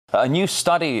A new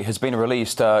study has been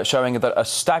released showing that a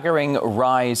staggering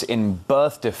rise in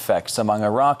birth defects among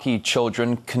Iraqi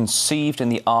children conceived in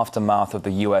the aftermath of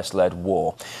the US-led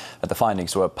war. The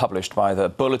findings were published by the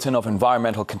Bulletin of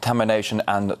Environmental Contamination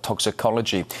and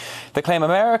Toxicology. They claim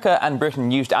America and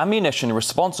Britain used ammunition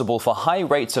responsible for high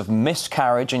rates of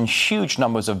miscarriage and huge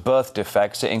numbers of birth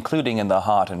defects, including in the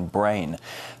heart and brain.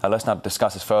 Let's now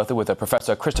discuss this further with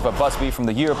Professor Christopher Busby from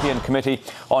the European Committee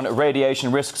on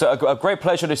Radiation Risks. A great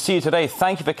pleasure to see you today.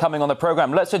 Thank you for coming on the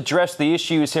programme. Let's address the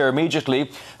issues here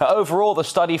immediately. Overall, the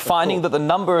study finding that the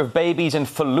number of babies in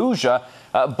Fallujah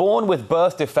born with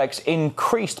birth defects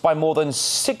increased by more than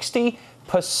 60%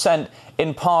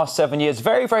 in past 7 years.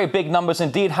 Very, very big numbers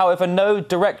indeed. However, no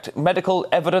direct medical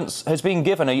evidence has been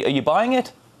given. Are you buying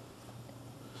it?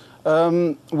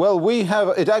 Well,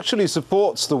 it actually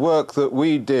supports the work that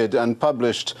we did and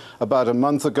published about a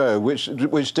month ago,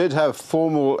 which did have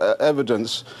formal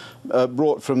evidence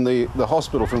brought from the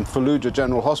hospital, from Fallujah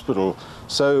General Hospital.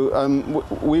 So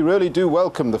we really do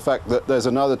welcome the fact that there's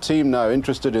another team now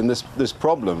interested in this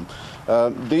problem.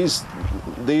 These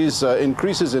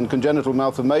increases in congenital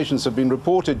malformations have been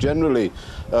reported generally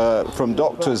from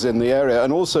doctors in the area,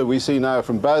 and also we see now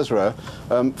from Basra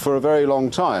for a very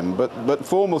long time. But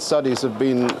formal studies have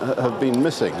been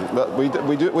missing. But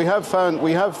we have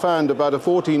found about a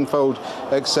 14-fold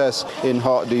excess in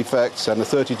heart defects and a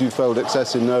 32-fold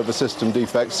excess in nervous system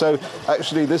defects. So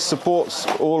actually, this supports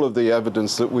all of the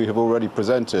evidence that we have already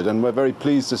presented, and we're very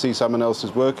pleased to see someone else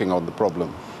is working on the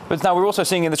problem. But now we're also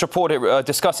seeing in this report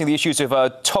discussing the issues of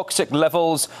toxic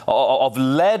levels of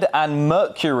lead and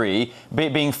mercury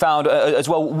being found as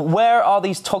well. Where are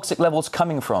these toxic levels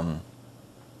coming from?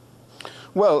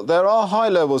 Well, there are high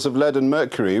levels of lead and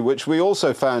mercury, which we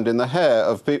also found in the hair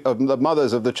of the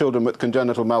mothers of the children with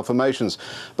congenital malformations.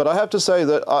 But I have to say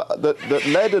that, that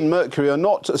lead and mercury are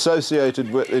not associated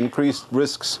with increased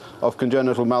risks of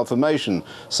congenital malformation.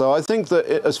 So I think that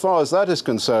as far as that is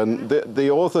concerned, the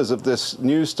authors of this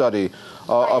new study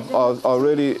are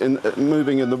really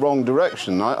moving in the wrong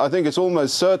direction. I think it's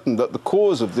almost certain that the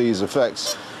cause of these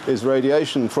effects is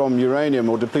radiation from uranium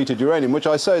or depleted uranium, which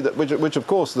of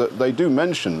course that they do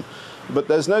mention, but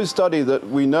there's no study that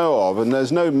we know of, and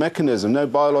there's no mechanism, no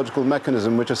biological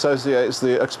mechanism which associates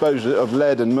the exposure of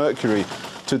lead and mercury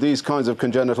to these kinds of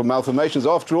congenital malformations.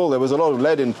 After all, there was a lot of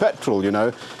lead in petrol, you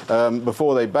know,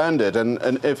 before they banned it, and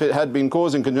if it had been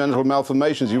causing congenital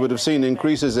malformations, you would have seen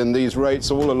increases in these rates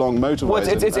all along motorways. Well,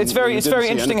 it's very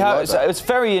interesting how it's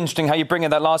very interesting how you bring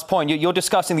in that last point. You're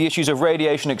discussing the issues of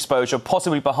radiation exposure,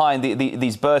 possibly behind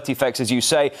these birth defects, as you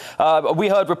say. We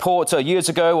heard reports years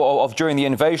ago of during the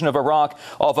invasion of Iraq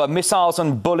of missiles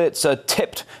and bullets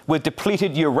tipped with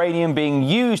depleted uranium being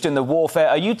used in the warfare.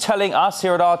 Are you telling us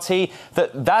here at RT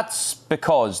that that's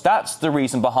the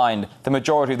reason behind the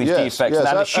majority of these defects and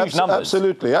the huge numbers?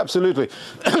 Absolutely.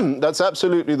 That's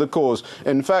absolutely the cause.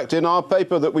 In fact, in our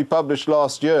paper that we published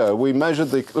last year, we measured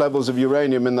the levels of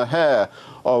uranium in the hair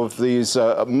of these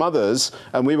mothers,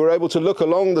 and we were able to look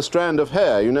along the strand of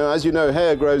hair. You know, as you know,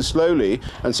 hair grows slowly,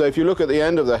 and so if you look at the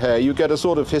end of the hair, you get a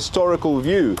sort of historical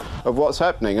view of what's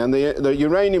happening, and the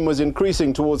uranium was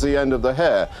increasing towards the end of the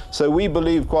hair. So we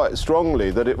believe quite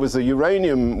strongly that it was the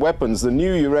uranium weapons, the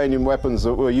new uranium weapons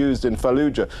that were used in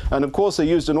Fallujah, and of course they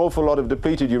used an awful lot of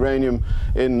depleted uranium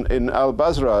in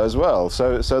Al-Basra as well.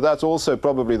 So that's also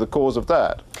probably the cause of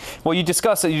that. Well, you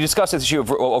discussed this issue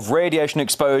of radiation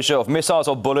exposure, of missiles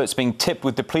or bullets being tipped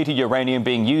with depleted uranium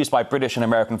being used by British and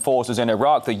American forces in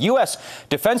Iraq. The US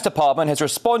Defense Department has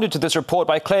responded to this report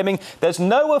by claiming there's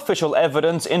no official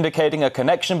evidence indicating a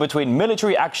connection between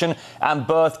military action and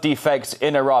birth defects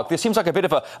in Iraq. This seems like a bit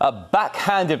of a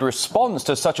backhanded response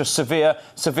to such a severe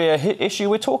issue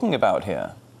we're talking about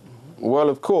here. Well,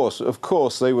 of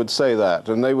course they would say that,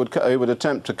 and they would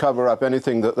attempt to cover up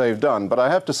anything that they've done. But I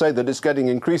have to say that it's getting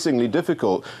increasingly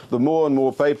difficult the more and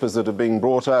more papers that are being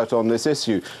brought out on this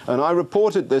issue. And I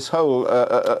reported this whole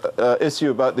issue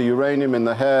about the uranium in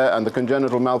the hair and the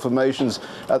congenital malformations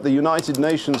at the United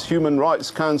Nations Human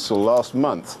Rights Council last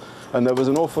month. And there was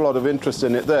an awful lot of interest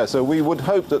in it there. So we would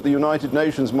hope that the United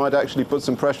Nations might actually put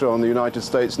some pressure on the United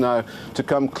States now to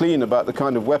come clean about the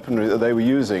kind of weaponry that they were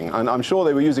using. And I'm sure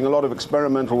they were using a lot of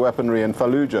experimental weaponry in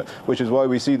Fallujah, which is why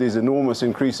we see these enormous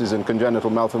increases in congenital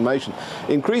malformation.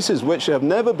 Increases which have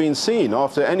never been seen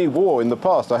after any war in the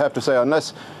past, I have to say,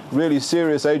 unless really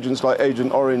serious agents like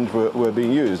Agent Orange were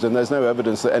being used. And there's no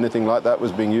evidence that anything like that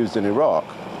was being used in Iraq.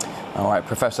 All right,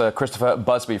 Professor Christopher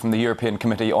Busby from the European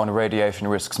Committee on Radiation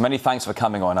Risks. Many thanks for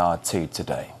coming on RT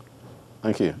today.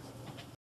 Thank you.